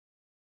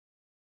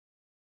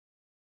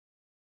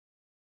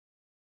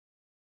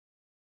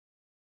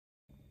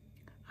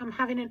I'm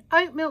having an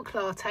oat milk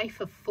latte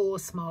for 4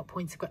 smart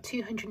points. I've got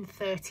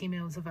 230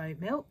 mils of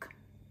oat milk.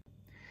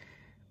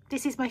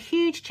 This is my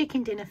huge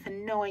chicken dinner for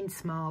 9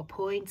 smart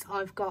points.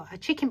 I've got a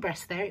chicken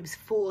breast there. It was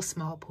 4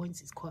 smart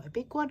points. It's quite a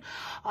big one.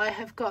 I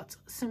have got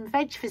some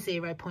veg for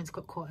 0 points.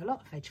 Got quite a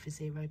lot of veg for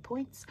 0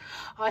 points.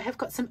 I have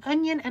got some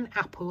onion and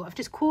apple. I've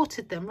just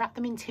quartered them, wrapped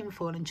them in tin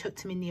foil and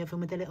chucked them in the oven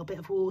with a little bit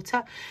of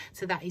water.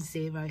 So that is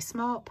 0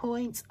 smart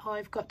points.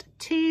 I've got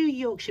 2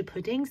 Yorkshire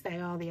puddings.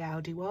 They are the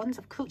Aldi ones.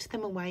 I've cooked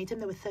them and weighed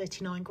them. They were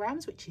 39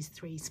 grams, which is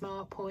 3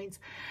 smart points.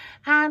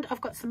 And I've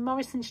got some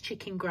Morrison's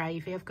chicken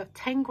gravy. I've got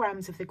 10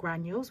 grams of the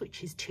granules,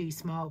 which is 2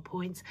 smart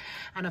points,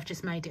 and I've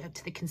just made it up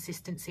to the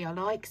consistency I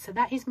like. So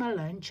that is my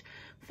lunch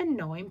for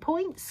 9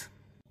 points.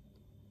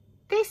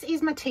 This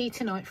is my tea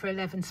tonight for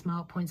 11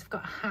 smart points. I've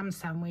got a ham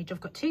sandwich. I've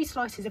got 2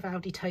 slices of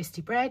Aldi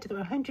toasty bread. They're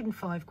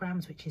 105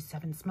 grams, which is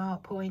 7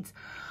 smart points.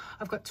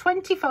 I've got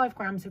 25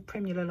 grams of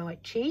Primula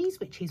light cheese,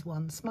 which is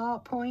 1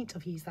 smart point.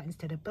 I've used that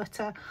instead of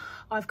butter.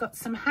 I've got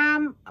some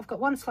ham. I've got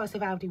 1 slice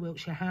of Aldi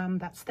Wiltshire ham.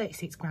 That's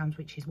 36 grams,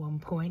 which is 1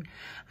 point.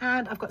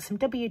 And I've got some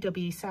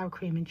WW sour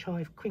cream and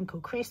chive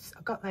crinkle crisps.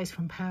 I got those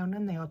from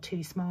Poundland. They are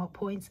 2 smart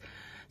points.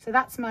 So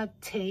that's my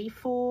tea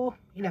for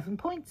 11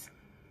 points.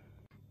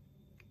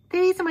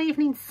 These are my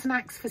evening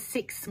snacks for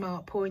 6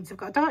 smart points. I've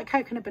got a Diet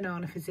Coke and a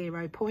banana for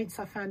 0 points.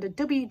 I found a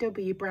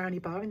WW brownie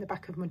bar in the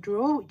back of my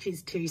drawer, which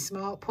is 2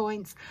 smart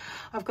points.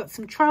 I've got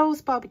some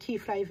Trolls barbecue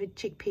flavoured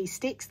chickpea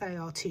sticks. They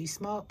are 2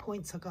 smart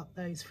points. I got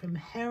those from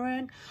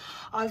Heron.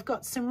 I've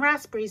got some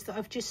raspberries that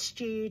I've just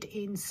stewed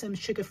in some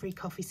sugar-free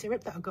coffee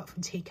syrup that I got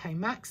from TK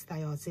Maxx.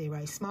 They are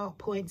 0 smart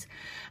points.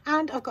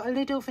 And I've got a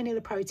little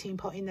vanilla protein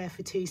pot in there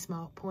for 2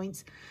 smart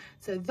points.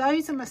 So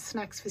those are my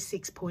snacks for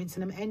 6 points,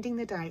 and I'm ending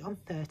the day on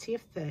 30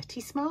 of 30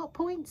 smart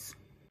points.